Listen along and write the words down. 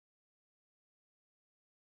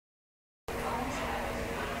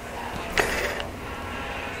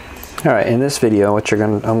Alright, in this video what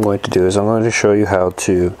I'm going to do is I'm going to show you how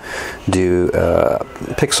to do a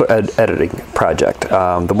Pixlr editing project.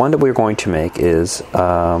 The one that we're going to make is,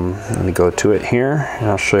 let me go to it here and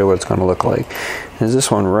I'll show you what it's going to look like. Is this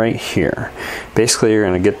one right here. Basically you're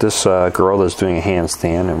going to get this girl that's doing a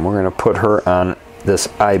handstand and we're going to put her on this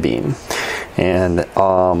I-beam. And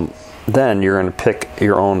then you're going to pick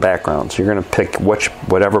your own background. So you're going to pick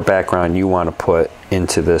whatever background you want to put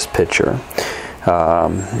into this picture.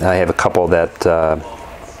 I have a couple that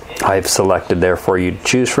I've selected there for you to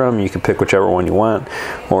choose from. You can pick whichever one you want,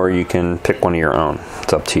 or you can pick one of your own.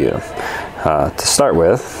 It's up to you. To start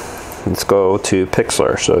with, let's go to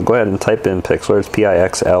Pixlr. So go ahead and type in Pixlr. It's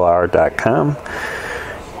pixlr.com.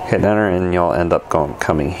 Hit enter and you'll end up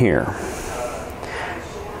coming here.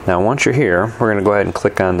 Now once you're here, we're going to go ahead and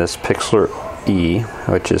click on this Pixlr E,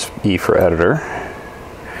 which is E for editor.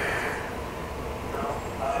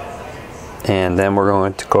 And then we're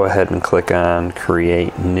going to go ahead and click on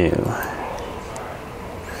Create New.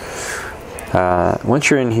 Once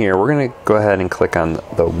you're in here, we're going to go ahead and click on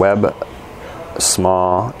the Web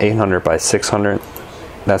Small 800 by 600.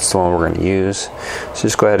 That's the one we're going to use. So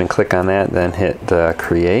just go ahead and click on that, then hit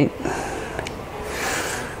Create.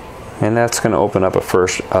 And that's going to open up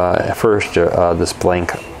this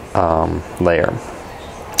blank layer.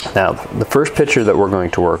 Now, the first picture that we're going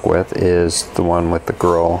to work with is the one with the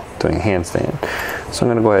girl doing a handstand. So I'm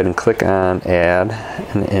going to go ahead and click on Add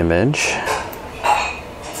an Image.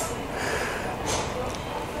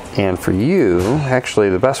 And for you, actually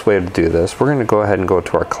the best way to do this, we're going to go ahead and go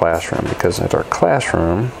to our classroom, because at our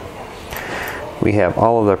classroom we have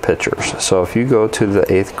all of their pictures. So if you go to the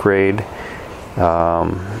 8th grade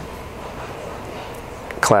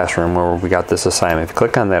classroom where we got this assignment, if you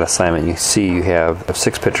click on that assignment, you see you have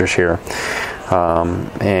 6 pictures here,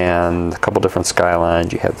 and a couple different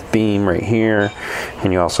skylines. You have the beam right here,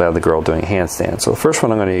 and you also have the girl doing a handstand. So the first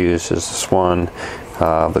one I'm going to use is this one,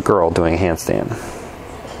 the girl doing a handstand.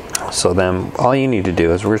 So then all you need to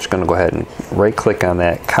do is we're just going to go ahead and right click on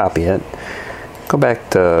that, copy it, go back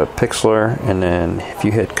to Pixlr, and then if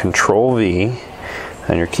you hit Control V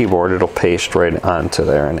on your keyboard, it'll paste right onto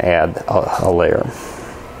there and add a layer.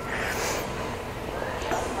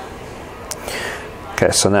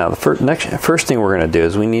 Okay, so now the first thing we're going to do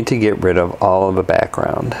is we need to get rid of all of the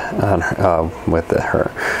background on with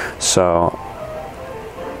her. So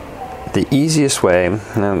the easiest way,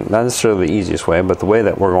 not necessarily the easiest way, but the way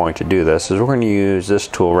that we're going to do this is we're going to use this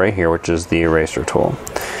tool right here, which is the eraser tool.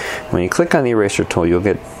 When you click on the eraser tool, you'll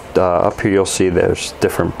get up here, you'll see there's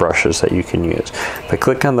different brushes that you can use. If I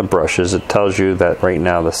click on the brushes, it tells you that right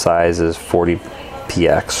now the size is 40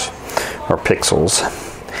 px or pixels.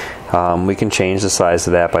 We can change the size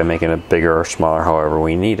of that by making it bigger or smaller, however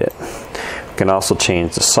we need it. We can also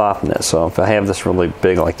change the softness. So if I have this really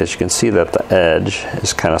big like this, you can see that the edge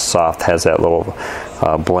is kind of soft, has that little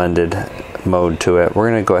blended mode to it.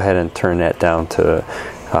 We're going to go ahead and turn that down to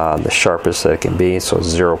the sharpest that it can be, so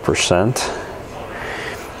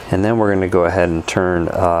 0%. And then we're going to go ahead and turn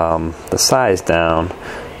the size down,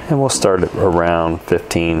 and we'll start at around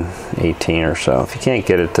 15, 18 or so. If you can't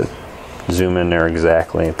get it to zoom in there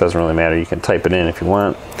exactly, it doesn't really matter. You can type it in if you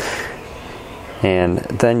want. And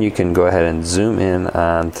then you can go ahead and zoom in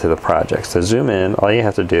onto the projects. To zoom in, all you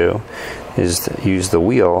have to do is use the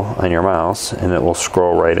wheel on your mouse and it will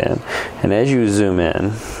scroll right in. And as you zoom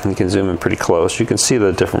in, you can zoom in pretty close, you can see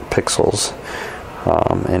the different pixels.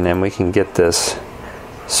 And then we can get this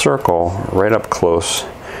circle right up close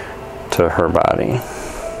to her body.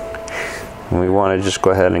 And we want to just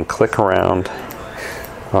go ahead and click around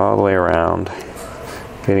all the way around,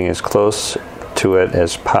 getting as close to it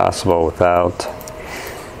as possible without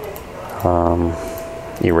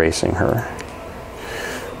erasing her.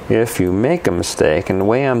 If you make a mistake, and the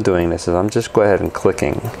way I'm doing this is I'm just go ahead and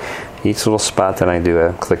clicking each little spot that I do,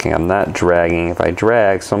 I'm clicking, I'm not dragging. If I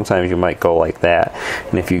drag, sometimes you might go like that,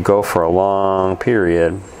 and if you go for a long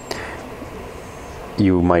period,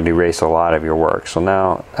 you might erase a lot of your work. So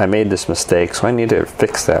now I made this mistake, so I need to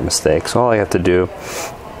fix that mistake. So all I have to do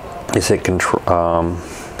is hit Control,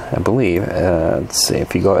 I believe, let's see,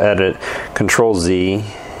 if you go Edit, Control Z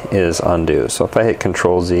is undo. So if I hit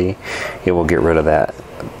Control Z, it will get rid of that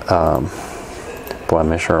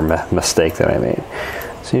blemish or mistake that I made.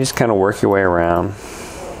 So you just kind of work your way around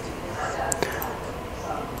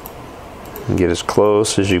and get as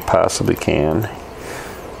close as you possibly can.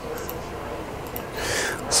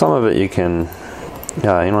 Some of it you can, you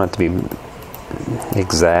don't have to be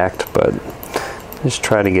exact, but just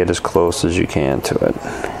try to get as close as you can to it.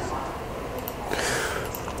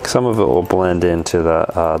 Some of it will blend into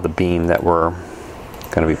the beam that we're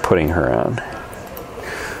going to be putting her on.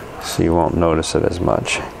 so you won't notice it as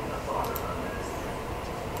much.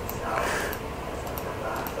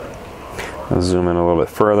 I'll zoom in a little bit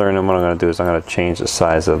further, and then what I'm going to do is I'm going to change the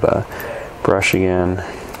size of the brush again.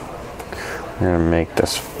 I'm going to make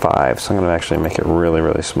this 5, so I'm going to actually make it really,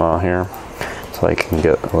 really small here so I can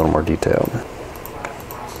get a little more detailed.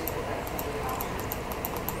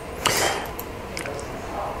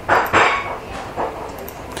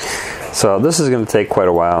 So this is going to take quite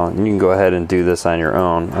a while, and you can go ahead and do this on your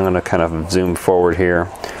own. I'm going to kind of zoom forward here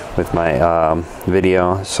with my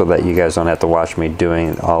video so that you guys don't have to watch me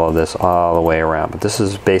doing all of this all the way around. But this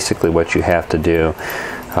is basically what you have to do.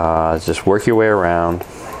 Just work your way around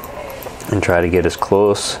and try to get as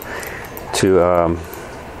close to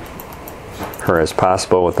her as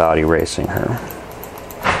possible without erasing her.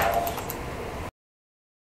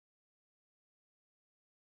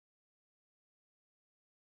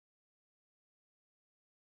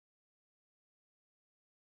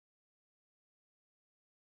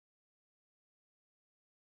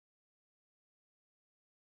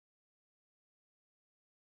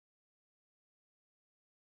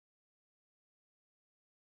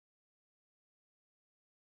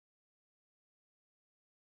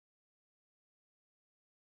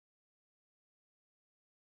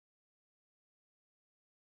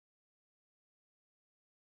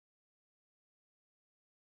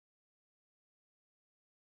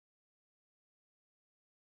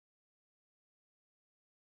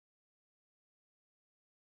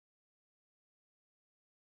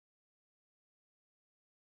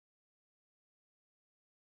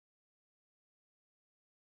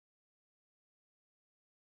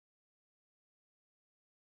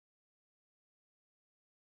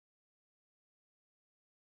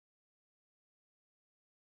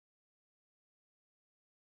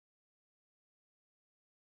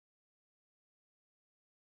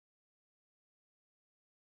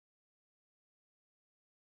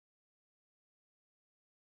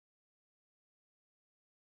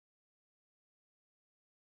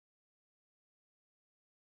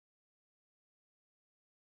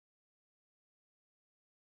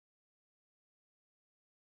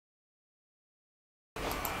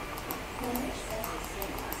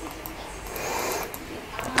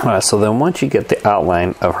 Alright, so then once you get the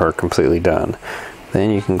outline of her completely done, then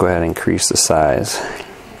you can go ahead and increase the size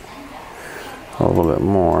a little bit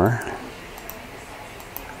more.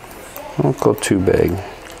 Don't go too big.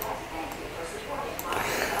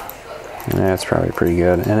 That's probably pretty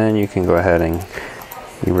good. And then you can go ahead and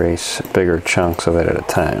erase bigger chunks of it at a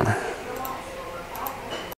time.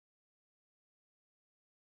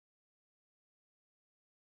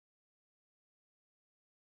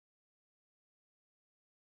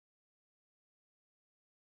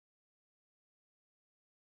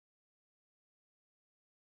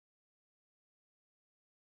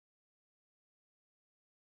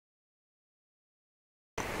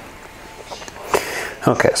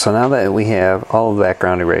 Okay, so now that we have all the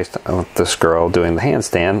background erased with this girl doing the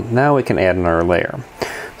handstand, now we can add another layer.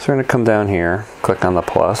 So we're going to come down here, click on the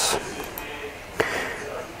plus,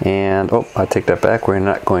 and oh, I take that back. We're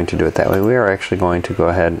not going to do it that way. We are actually going to go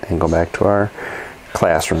ahead and go back to our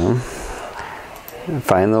classroom,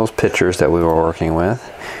 find those pictures that we were working with,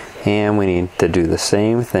 and we need to do the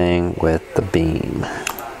same thing with the beam.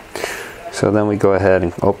 So then we go ahead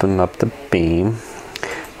and open up the beam.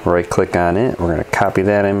 Right click on it, we're going to copy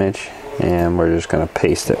that image, and we're just going to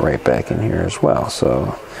paste it right back in here as well.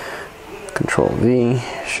 So Control V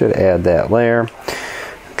should add that layer.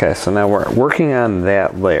 Okay, so now we're working on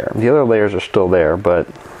that layer. The other layers are still there, but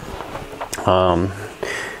and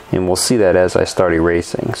we'll see that as I start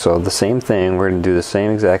erasing. So the same thing, we're going to do the same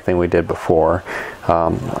exact thing we did before.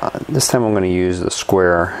 This time I'm going to use the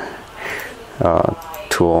square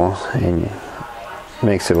tool, and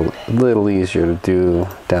makes it a little easier to do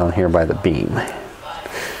down here by the beam.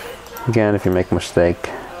 Again, if you make a mistake,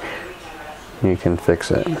 you can fix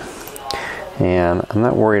it. And I'm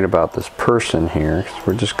not worried about this person here, because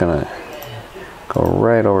we're just going to go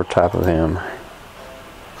right over top of him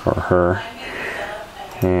or her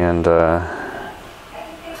and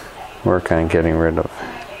work on getting rid of.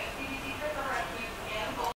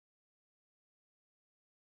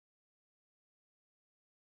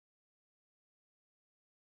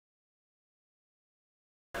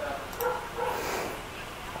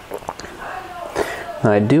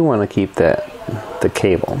 Now I do want to keep the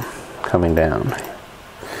cable coming down.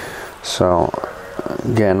 So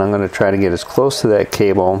again, I'm going to try to get as close to that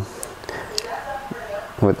cable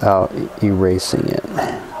without erasing it.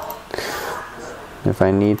 If I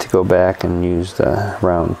need to go back and use the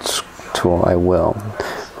round tool, I will.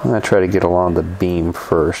 I'm going to try to get along the beam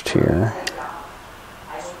first here.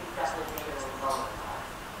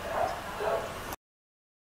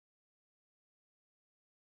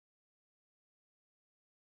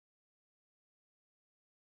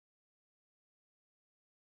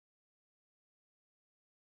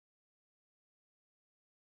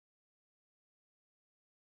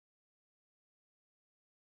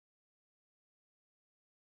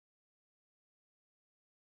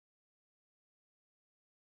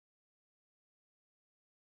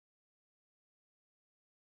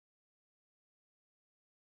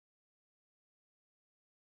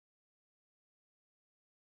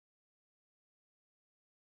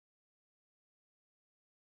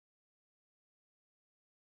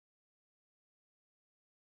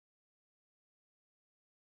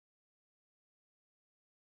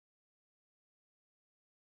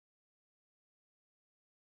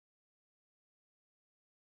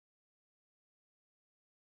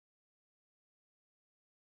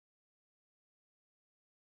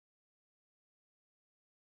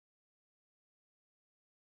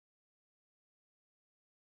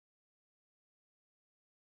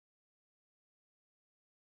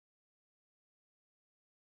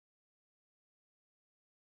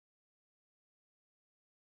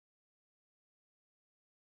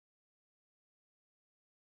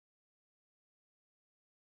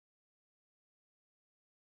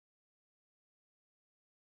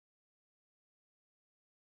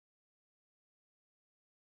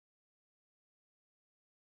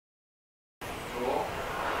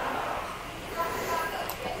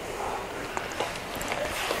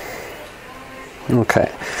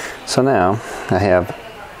 Okay, so now I have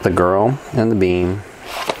the girl and the beam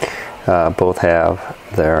both have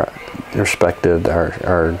their respected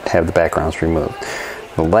or have the backgrounds removed.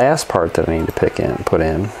 The last part that I need to put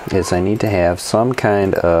in is I need to have some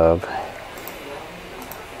kind of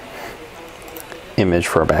image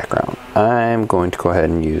for a background. I'm going to go ahead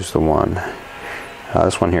and use the one,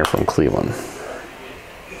 this one here from Cleveland.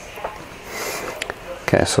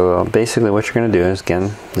 Okay, so basically what you're going to do is,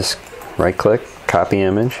 again, just right click, copy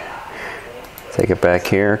image, take it back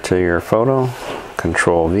here to your photo,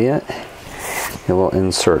 Control V it, and we'll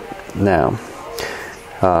insert. Now,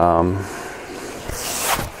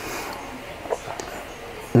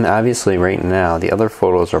 and obviously right now the other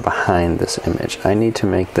photos are behind this image. I need to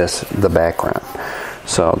make this the background.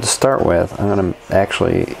 So to start with, I'm going to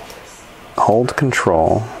actually hold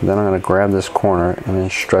Control, then I'm going to grab this corner and then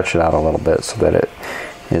stretch it out a little bit so that it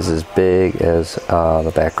is as big as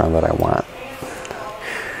the background that I want.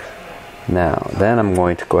 Now, then I'm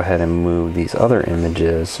going to go ahead and move these other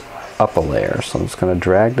images up a layer. So I'm just going to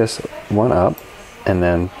drag this one up, and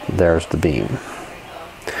then there's the beam.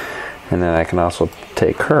 And then I can also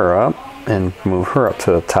take her up and move her up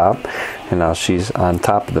to the top, and now she's on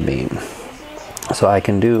top of the beam. So I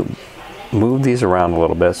can move these around a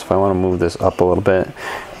little bit. So if I want to move this up a little bit,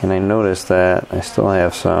 and I notice that I still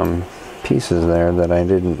have some pieces there that I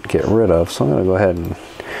didn't get rid of, so I'm going to go ahead and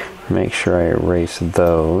make sure I erase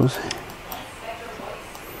those.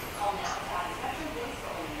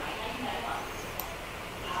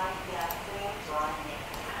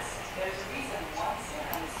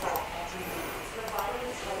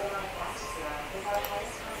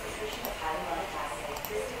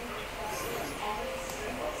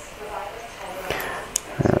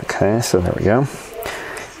 Okay, so there we go.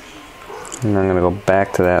 And I'm going to go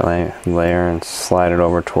back to that layer and slide it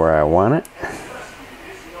over to where I want it.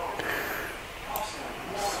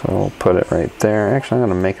 So we'll put it right there. Actually, I'm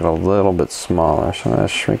going to make it a little bit smaller. So I'm going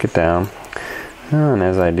to shrink it down. And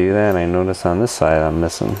as I do that, I notice on this side I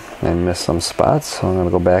missed some spots. So I'm going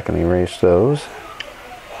to go back and erase those.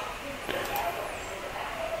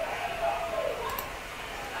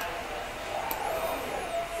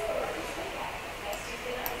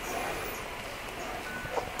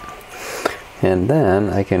 And then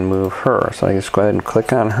I can move her. So I just go ahead and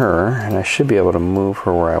click on her, and I should be able to move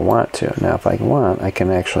her where I want to. Now if I want, I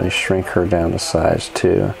can actually shrink her down to size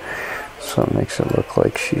 2. So it makes it look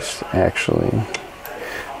like she's actually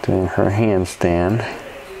doing her handstand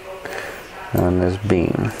on this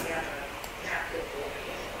beam.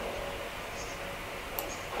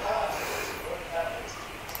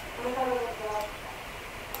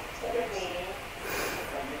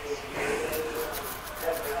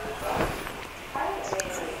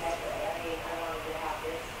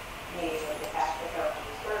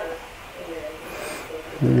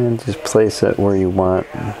 And just place it where you want,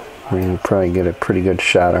 where you probably get a pretty good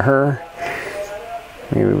shot of her,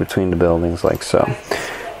 maybe between the buildings like so.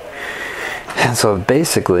 And so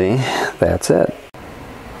basically that's it.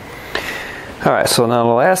 Alright, so now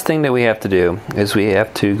the last thing that we have to do is we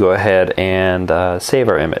have to go ahead and save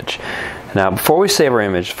our image. Now before we save our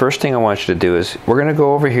image, first thing I want you to do is we're going to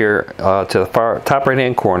go over here to the far top right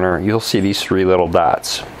hand corner. You'll see these 3 little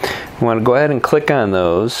dots. We want to go ahead and click on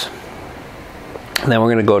those. Then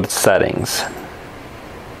we're going to go to settings.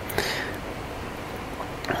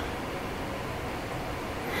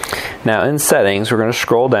 Now in settings, we're going to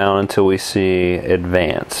scroll down until we see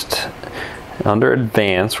advanced. Under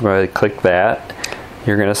advanced, we're going to click that.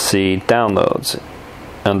 You're going to see downloads.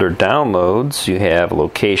 Under downloads, you have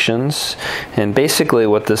locations. And basically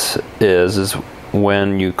what this is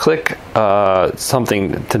when you click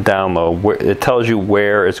something to download, it tells you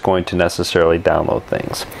where it's going to necessarily download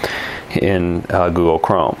things in Google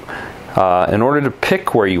Chrome. In order to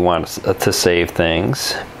pick where you want to save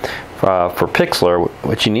things for Pixlr,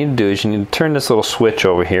 what you need to do is you need to turn this little switch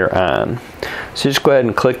over here on. So just go ahead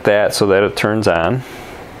and click that so that it turns on.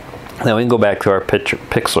 Then we can go back to our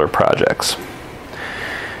Pixlr projects.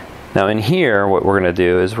 Now in here, what we're going to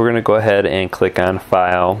do is we're going to go ahead and click on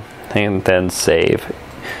File and then Save.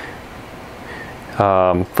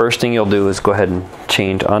 First thing you'll do is go ahead and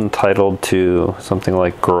change Untitled to something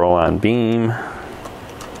like Girl on Beam.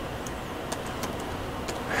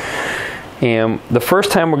 And the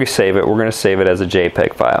first time we're going to save it, we're going to save it as a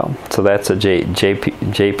JPEG file. So that's a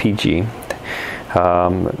JPG.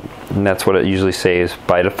 And that's what it usually saves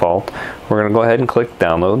by default. We're going to go ahead and click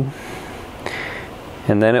Download.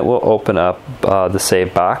 And then it will open up the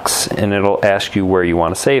save box, and it'll ask you where you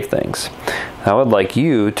want to save things. Now I would like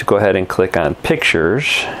you to go ahead and click on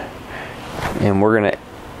Pictures, and we're going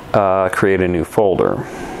to create a new folder.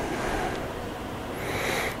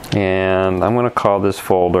 And I'm going to call this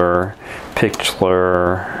folder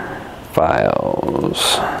Pixlr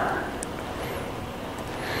Files.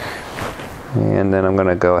 And then I'm going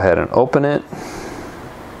to go ahead and open it.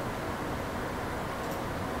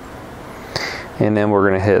 And then we're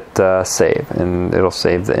going to hit save, and it'll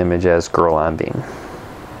save the image as Girl on Beam.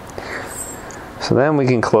 So then we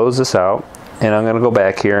can close this out, and I'm going to go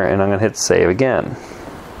back here and I'm going to hit save again.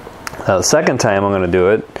 Now the second time I'm going to do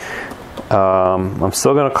it, I'm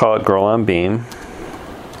still going to call it Girl on Beam.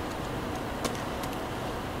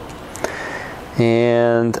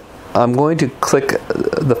 And I'm going to click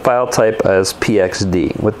the file type as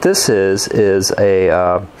PXD. What this is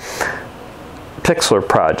a Pixlr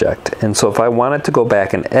project, and so if I wanted to go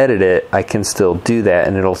back and edit it, I can still do that,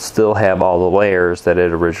 and it'll still have all the layers that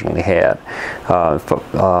it originally had.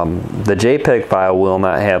 The JPEG file will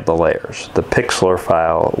not have the layers. The Pixlr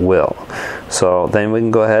file will. So then we can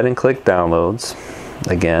go ahead and click Downloads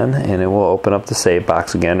again, and it will open up the save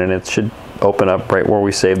box again, and it should open up right where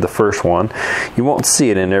we saved the first one. You won't see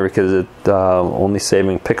it in there because it's only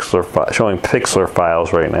saving showing Pixlr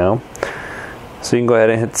files right now. So you can go ahead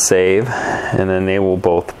and hit save, and then they will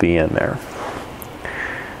both be in there.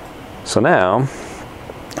 So now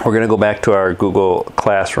we're going to go back to our Google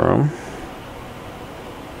Classroom,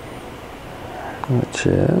 which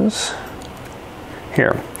is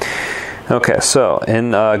here. Okay, so in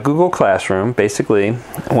Google Classroom, basically,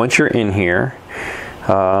 once you're in here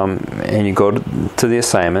and you go to the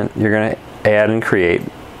assignment, you're going to add and create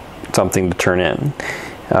something to turn in.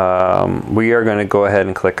 We are going to go ahead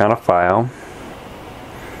and click on a file.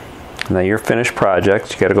 Now your finished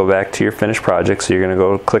project, you got to go back to your finished project, so you're going to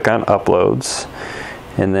go click on Uploads,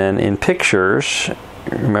 and then in Pictures,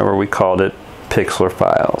 remember we called it Pixlr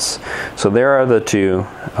Files. So there are the two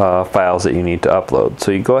files that you need to upload.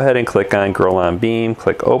 So you go ahead and click on Girl on Beam,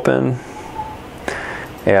 click Open,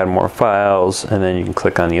 add more files, and then you can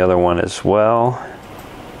click on the other one as well.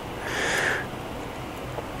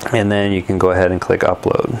 And then you can go ahead and click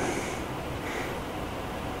Upload.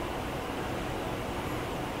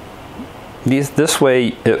 This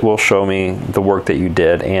way it will show me the work that you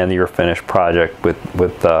did and your finished project with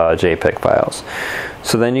JPEG files.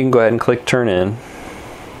 So then you can go ahead and click Turn In.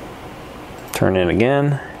 Turn in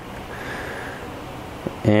again.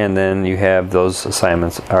 And then you have those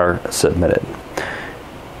assignments are submitted.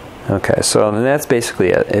 Okay, so that's basically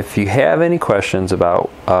it. If you have any questions about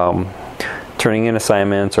turning in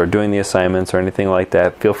assignments or doing the assignments or anything like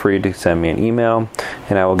that, feel free to send me an email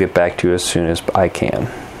and I will get back to you as soon as I can.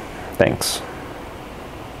 Thanks.